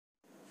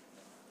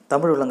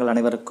தமிழ் உள்ளங்கள்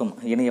அனைவருக்கும்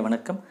இனிய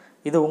வணக்கம்.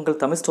 இது உங்கள்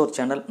தமிழ் ஸ்டோர்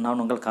சேனல். நான்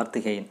உங்கள்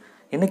கார்த்திகேயன்.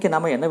 இன்றைக்கி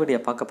நாம் என்ன வீடியோ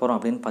பார்க்க போகிறோம்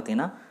அப்படின்னு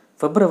பார்த்தீங்கன்னா,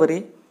 February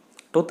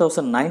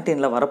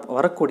 2019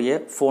 வரக்கூடிய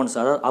ஃபோன்ஸ்,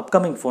 அதாவது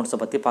அப்கமிங் ஃபோன்ஸை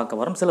பற்றி பார்க்க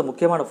போகிறோம். சில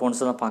முக்கியமான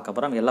ஃபோன்ஸ் தான் பார்க்க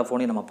போகிறோம். எல்லா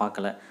ஃபோனையும் நம்ம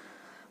பார்க்கல.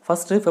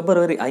 ஃபஸ்ட்டு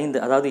February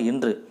 5, அதாவது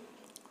இன்று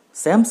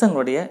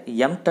சாம்சங்குடைய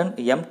M10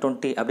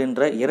 M20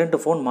 அப்படின்ற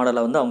 2 ஃபோன்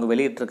மாடலை அவங்க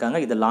வெளியிட்டிருக்காங்க.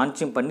 இதை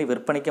லான்ச்சிங் பண்ணி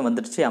விற்பனைக்கு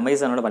வந்துடுச்சு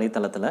அமேசானோட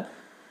வலைத்தளத்தில்.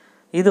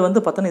 இது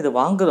பார்த்தோன்னா, இது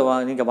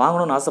நீங்கள்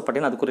வாங்கணும்னு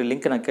ஆசைப்பட்டீங்கன்னா அதுக்குரிய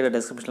லிங்க் நான் கீழே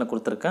டிஸ்கிரிப்ஷனில்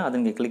கொடுத்துருக்கேன். அதை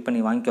நீங்கள் கிளிக்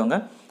பண்ணி வாங்கிக்கோங்க.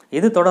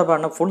 இது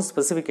தொடர்பான ஃபுல்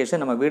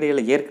ஸ்பெசிஃபிகேஷன் நம்ம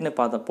வீடியோவில் ஏற்கனவே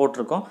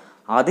போட்டிருக்கோம்.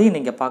 அதையும்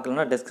நீங்கள்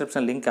பார்க்கலன்னா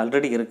டிஸ்கிரிப்ஷன் லிங்க்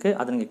ஆல்ரெடி இருக்குது.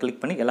 அதை நீங்கள் கிளிக்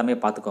பண்ணி எல்லாமே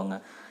பார்த்துக்கோங்க.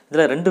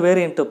 இதில் 2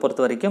 வேரியண்ட்டு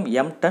பொறுத்த வரைக்கும்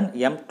M10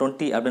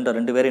 M20 அப்படின்ற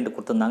 2 வேரியண்ட்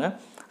கொடுத்துருந்தாங்க.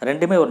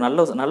 ரெண்டுமே ஒரு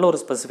நல்ல ஒரு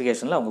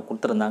ஸ்பெசிஃபிகேஷனில் அவங்க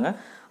கொடுத்துருந்தாங்க.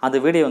 அந்த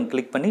வீடியோவை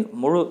கிளிக் பண்ணி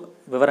முழு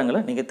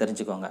விவரங்களை நீங்கள்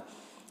தெரிஞ்சுக்கோங்க.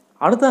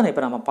 அடுத்ததான்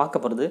இப்போ நம்ம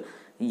பார்க்க போகிறது,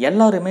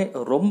 எல்லாருமே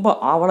ரொம்ப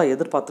ஆவலாக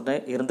எதிர்பார்த்துட்டு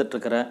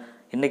இருந்துகிட்ருக்கிற,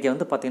 இன்றைக்கி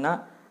பார்த்திங்கன்னா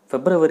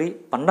February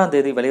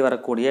 12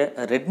 வெளிவரக்கூடிய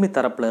ரெட்மி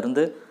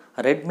தரப்புலேருந்து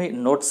Redmi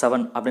Note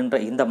 7 அப்படின்ற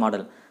இந்த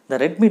மாடல். இந்த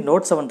Redmi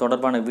Note 7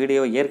 தொடர்பான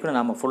வீடியோ ஏற்கனவே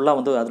நம்ம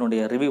ஃபுல்லாக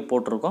அதனுடைய ரிவ்யூ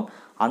போட்டிருக்கோம்.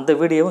 அந்த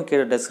வீடியோவும்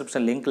கீழே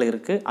டிஸ்கிரிப்ஷன் லிங்க்கில்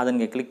இருக்குது. அதை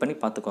நீங்கள் கிளிக் பண்ணி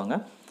பார்த்துக்கோங்க.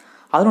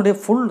 அதனுடைய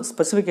ஃபுல்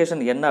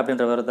ஸ்பெசிஃபிகேஷன் என்ன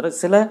அப்படின்ற விவரத்தில்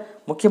சில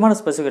முக்கியமான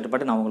ஸ்பெசிஃபிகேட்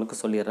பற்றி நான் உங்களுக்கு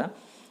சொல்லிடுறேன்.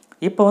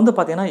 இப்போ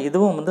பார்த்தீங்கன்னா,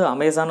 இதுவும்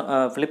அமேசான்,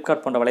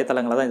 ஃப்ளிப்கார்ட் போன்ற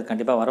வலைத்தளங்களில் தான் இது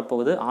கண்டிப்பாக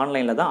வரப்போகுது.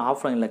 ஆன்லைனில் தான்,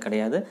 ஆஃப்லைனில்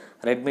கிடையாது.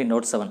 Redmi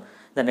Note 7.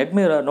 இந்த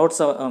Redmi Note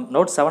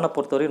 7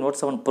 பொறுத்தவரை Note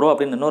 7 Pro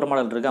அப்படின்னு இன்னொரு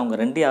மாடல் இருக்குது. அவங்க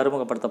 2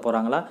 அறிமுகப்படுத்த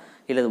போகிறாங்களா,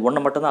 இல்லை இது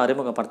 1 மட்டும்தான்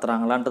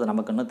அறிமுகப்படுத்துகிறாங்களான்றது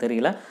நமக்கு இன்னும்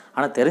தெரியல.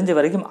 ஆனால் தெரிஞ்ச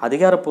வரைக்கும்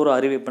அதிகாரப்பூர்வ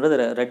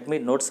அறிவிப்புன்றது Redmi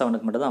Note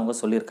 7க்கு மட்டும் தான் அவங்க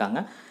சொல்லியிருக்காங்க.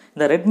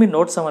 இந்த Redmi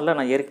Note 7ல்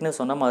நான் ஏற்கனவே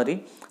சொன்ன மாதிரி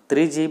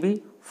 3GB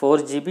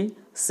 4GB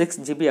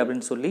 6GB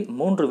அப்படின்னு சொல்லி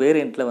 3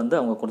 வேரியண்ட்டில்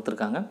அவங்க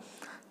கொடுத்துருக்காங்க.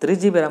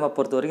 3GB ரேமை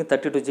பொறுத்த வரைக்கும்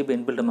 32GB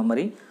inbuilt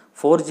memory,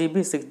 4GB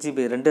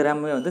 6GB 2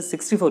 ரேமுமே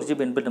 64GB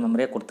inbuilt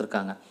மெமரியாக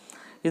கொடுத்துருக்காங்க.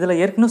 இதில்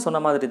ஏற்கனவே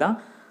சொன்ன மாதிரி தான்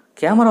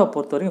கேமராவை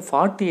பொறுத்த வரைக்கும்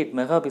 48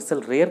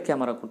 மெகாபிக்சல் ரியர்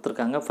கேமரா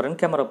கொடுத்துருக்காங்க. ஃப்ரண்ட்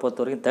கேமரா பொறுத்த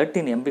வரைக்கும்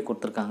 13 MB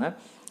கொடுத்துருக்காங்க.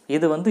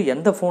 இது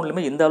எந்த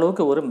ஃபோன்லையுமே இந்த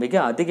அளவுக்கு ஒரு மிக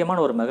அதிகமான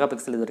ஒரு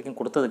மெகாபிக்சல் இது வரைக்கும்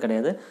கொடுத்தது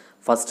கிடையாது.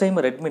 ஃபஸ்ட் டைம்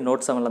Redmi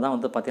Note 7ல் தான்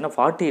பார்த்தீங்கன்னா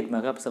 48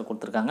 மெகாபிக்சல்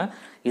கொடுத்துருக்காங்க.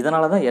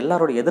 இதனால தான்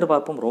எல்லாரோட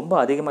எதிர்பார்ப்பும் ரொம்ப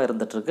அதிகமாக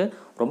இருந்துகிட்ருக்கு.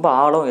 ரொம்ப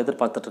ஆழம்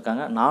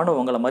எதிர்பார்த்துட்ருக்காங்க. நானும்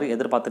உங்களை மாதிரி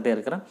எதிர்பார்த்துட்டே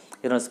இருக்கிறேன்.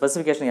 இதோட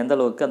ஸ்பெசிஃபிகேஷன் எந்த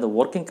அளவுக்கு, அந்த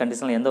ஒர்க்கிங்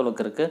கண்டிஷனில் எந்த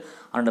அளவுக்கு இருக்குது,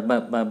 அந்த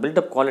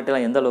பில்டப்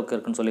குவாலிட்டிலாம் எந்த அளவுக்கு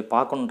இருக்குன்னு சொல்லி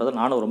பார்க்கணுன்றது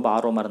நானும் ரொம்ப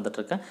ஆர்வமாக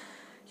இருந்துகிட்ருக்கேன்.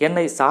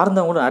 என்னை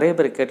சார்ந்தவங்களும் நிறைய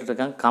பேர்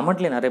கேட்டுட்ருக்காங்க.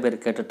 கமெண்ட்லேயும் நிறைய பேர்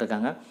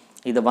கேட்டுட்ருக்காங்க.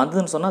 இது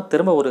வந்ததுன்னு சொன்னால்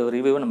திரும்ப ஒரு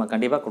ரிவ்யூவை நம்ம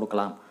கண்டிப்பாக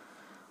கொடுக்கலாம்.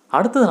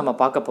 அடுத்தது நம்ம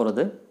பார்க்க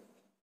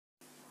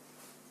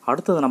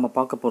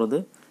போகிறது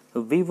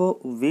vivo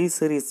V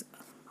series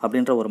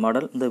அப்படின்ற ஒரு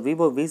மாடல். இந்த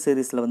vivo V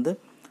சீரீஸில்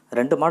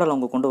 2 மாடல்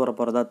அவங்க கொண்டு வர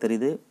போகிறதா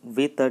தெரியுது.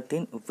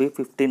 V13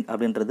 V15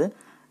 அப்படின்றது.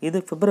 இது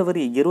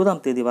February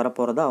 20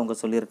 வரப்போகிறதா அவங்க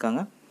சொல்லியிருக்காங்க.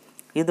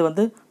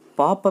 இது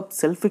பாப்அப்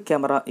செல்ஃபி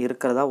கேமரா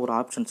இருக்கிறதா ஒரு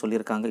ஆப்ஷன்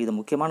சொல்லியிருக்காங்க. இது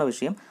முக்கியமான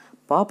விஷயம்.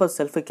 பாப்அப்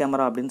செல்ஃபி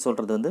கேமரா அப்படின்னு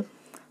சொல்கிறது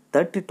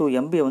 32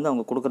 MB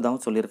அவங்க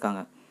கொடுக்குறதாகவும்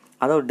சொல்லியிருக்காங்க.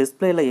 அதாவது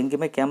டிஸ்பிளேயில்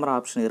எங்கேயுமே கேமரா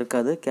ஆப்ஷன்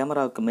இருக்காது.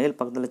 கேமராவுக்கு மேல்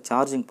பக்கத்தில்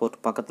சார்ஜிங் போர்ட்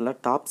பக்கத்தில்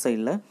டாப்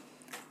சைடில்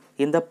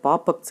இந்த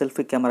பாப்அப்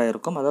செல்ஃபி கேமரா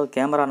இருக்கும். அதாவது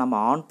கேமரா நம்ம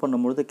ஆன்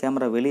பண்ணும்பொழுது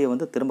கேமரா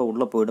வெளியே திரும்ப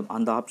உள்ளே போயிடும்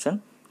அந்த ஆப்ஷன்.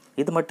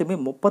 இது மட்டுமே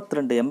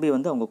 32 MB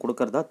அவங்க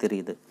கொடுக்கறதா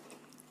தெரியுது.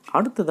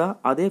 அடுத்ததாக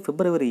அதே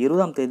February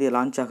 20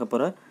 லான்ச் ஆக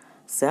போகிற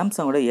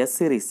சாம்சங்கோட S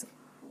சீரீஸ்,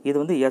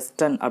 இது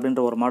S10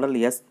 அப்படின்ற ஒரு மாடல்,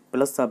 S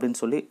ப்ளஸ் அப்படின்னு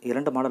சொல்லி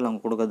 2 மாடல்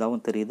அவங்க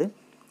கொடுக்கறதாகவும் தெரியுது.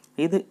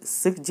 இது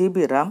 6GB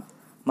ரேம்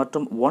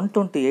மற்றும்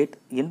 128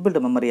 இன்பில்ட்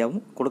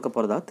மெமரியாகவும் கொடுக்க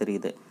போகிறதா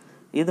தெரியுது.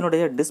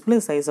 இதனுடைய டிஸ்பிளே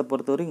சைஸை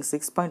பொறுத்தவரைக்கும்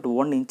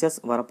 6.1 இன்ச்சஸ்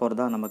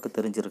வரப்போகிறதா நமக்கு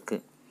தெரிஞ்சிருக்கு.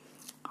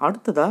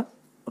 அடுத்ததாக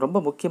ரொம்ப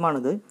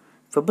முக்கியமானது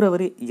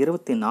February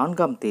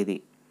 24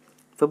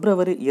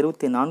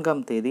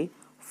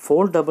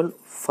 foldable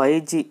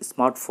 5G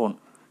smart phone.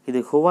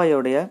 இது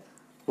ஹுவாயோடைய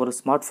ஒரு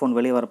ஸ்மார்ட் ஃபோன்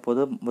வெளியே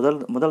வரப்போது.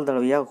 முதல்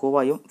தடவையாக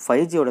ஹுவாயும்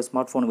 5Gயோட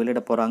ஸ்மார்ட் ஃபோன்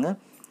வெளியிட போகிறாங்க.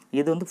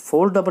 இது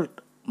ஃபோல்டபுள்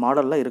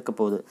மாடலில் இருக்க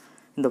போகுது.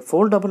 இந்த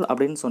ஃபோல்டபுள்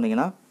அப்படின்னு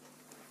சொன்னீங்கன்னா,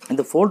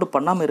 இந்த ஃபோல்டு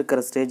பண்ணாமல் இருக்கிற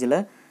ஸ்டேஜில்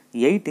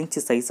 8 இன்ச்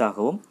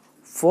சைஸாகவும்,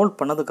 ஃபோல்ட்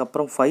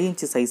பண்ணதுக்கப்புறம் 5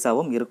 இன்ச்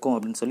சைஸாகவும் இருக்கும்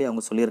அப்படின்னு சொல்லி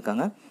அவங்க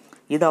சொல்லியிருக்காங்க.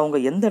 இதை அவங்க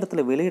எந்த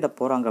இடத்துல வெளியிட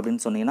போகிறாங்க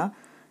அப்படின்னு சொன்னீங்கன்னா,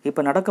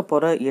 இப்போ நடக்க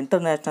போகிற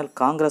இன்டர்நேஷ்னல்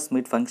காங்கிரஸ்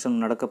மீட்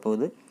ஃபங்க்ஷன் நடக்க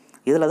போகுது.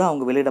 இதில் தான்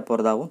அவங்க வெளியிட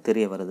போகிறதாகவும்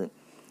தெரிய வருது.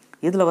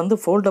 இதில்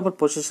ஃபோல்டபுள்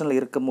பொசிஷனில்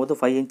இருக்கும் போது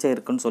 5 இன்ச்சாக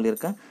இருக்குன்னு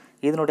சொல்லியிருக்கேன்.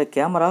 இதனுடைய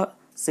கேமரா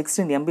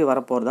 16 MB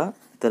வரப்போகிறதா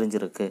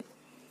தெரிஞ்சிருக்கு.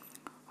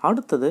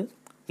 அடுத்தது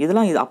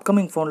இதெல்லாம் இது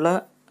அப்கமிங் ஃபோனில்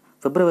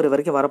February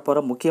வரைக்கும்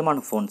வரப்போகிற முக்கியமான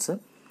ஃபோன்ஸு.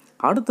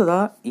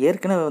 அடுத்ததாக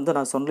ஏற்கனவே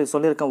நான்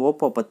சொல்லியிருக்கேன்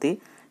ஓப்போ பற்றி.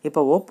 இப்போ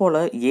ஓப்போவில்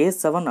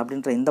A7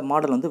 அப்படின்ற இந்த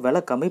மாடல்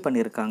விலை கம்மி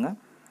பண்ணியிருக்காங்க.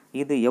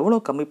 இது எவ்வளோ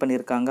கம்மி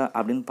பண்ணியிருக்காங்க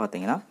அப்படின்னு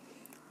பார்த்தீங்கன்னா,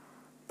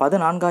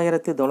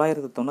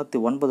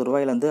 14,999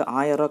 ரூபாயிலேருந்து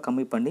 1000 ரூபா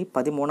கம்மி பண்ணி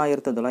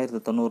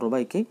 13,990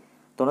 ரூபாய்க்கு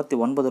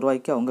 99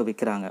 ரூபாய்க்கு அவங்க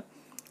விற்கிறாங்க.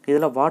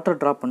 இதில் வாட்டர்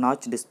ட்ராப்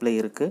நாச் டிஸ்பிளே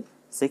இருக்குது,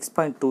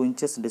 6.2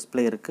 இன்ச்சஸ்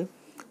டிஸ்பிளே இருக்குது,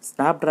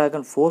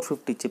 ஸ்னாப்ட்ராகன்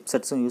 450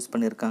 சிப்செட்ஸும் யூஸ்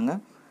பண்ணியிருக்காங்க.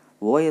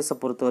 ஓஎஸை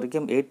பொறுத்த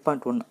வரைக்கும்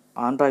 8.1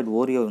 ஆண்ட்ராய்டு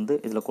ஓரியோ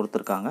இதில்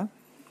கொடுத்துருக்காங்க.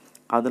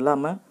 அது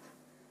இல்லாமல்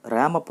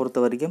ரேமை பொறுத்த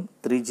வரைக்கும்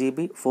 3GB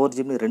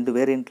 4GB 2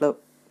 வேரியண்ட்டில்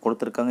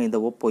கொடுத்துருக்காங்க இந்த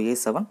Oppo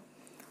A7.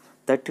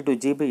 32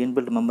 GB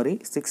inbuilt memory,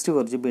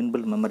 64 GB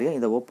inbuilt மெமரியாக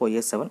இந்த ஓப்போ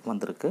A7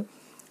 வந்திருக்கு.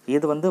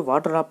 இது வந்து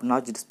வாட்டர் ஆப்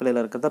நாச் டிஸ்பிளேயில்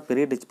இருக்கிறதா,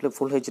 பெரிய டிஸ்பிளே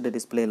ஃபுல் ஹெச்டி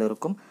டிஸ்பிளேயில்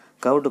இருக்கும்,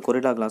 கர்வ்டு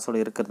கொரில்லா கிளாஸோடு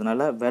இருக்கிறதுனால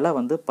விலை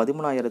வந்து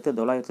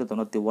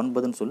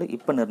 13,999 சொல்லி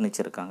இப்போ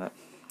நிர்ணயிச்சிருக்காங்க.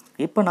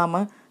 இப்போ நாம்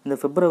இந்த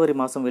பிப்ரவரி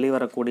மாதம்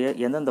வெளிவரக்கூடிய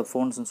எந்தெந்த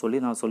ஃபோன்ஸ்னு சொல்லி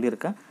நான்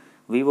சொல்லியிருக்கேன்.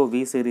 Vivo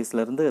V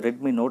சீரீஸ்லேருந்து,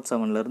 Redmi note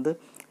 7லேருந்து,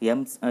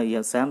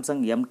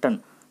 Samsung M10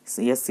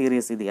 S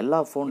series, இது எல்லா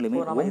ஃபோன்லையுமே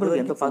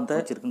உங்களுக்கு எந்த ஃபோன்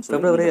பிடிச்சிருக்குன்னு சொல்லி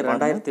பிப்ரவரி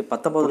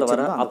 2019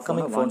 வர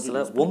அப்கமிங் ஃபோன்ஸில்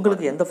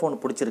உங்களுக்கு எந்த ஃபோன்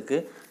பிடிச்சிருக்கு,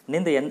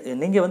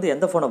 நீங்கள் வந்து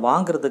எந்த ஃபோனை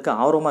வாங்குறதுக்கு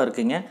ஆர்வமாக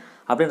இருக்கீங்க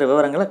அப்படின்ற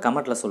விவரங்களை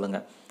கமெண்ட்டில்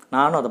சொல்லுங்கள்.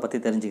 நானும் அதை பற்றி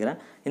தெரிஞ்சுக்கிறேன்.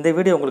 இந்த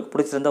வீடியோ உங்களுக்கு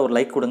பிடிச்சிருந்தா ஒரு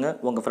லைக் கொடுங்க,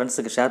 உங்கள்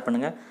ஃப்ரெண்ட்ஸுக்கு ஷேர்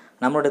பண்ணுங்கள்.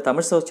 நம்மளுடைய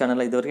தமிழ் சோர்ஸ்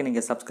சேனலை இது வரைக்கும்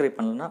நீங்கள் சப்ஸ்கிரைப்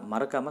பண்ணலன்னா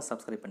மறக்காமல்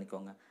சப்ஸ்கிரைப்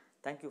பண்ணிக்கோங்க.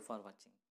 தேங்க்யூ ஃபார் வாட்சிங்.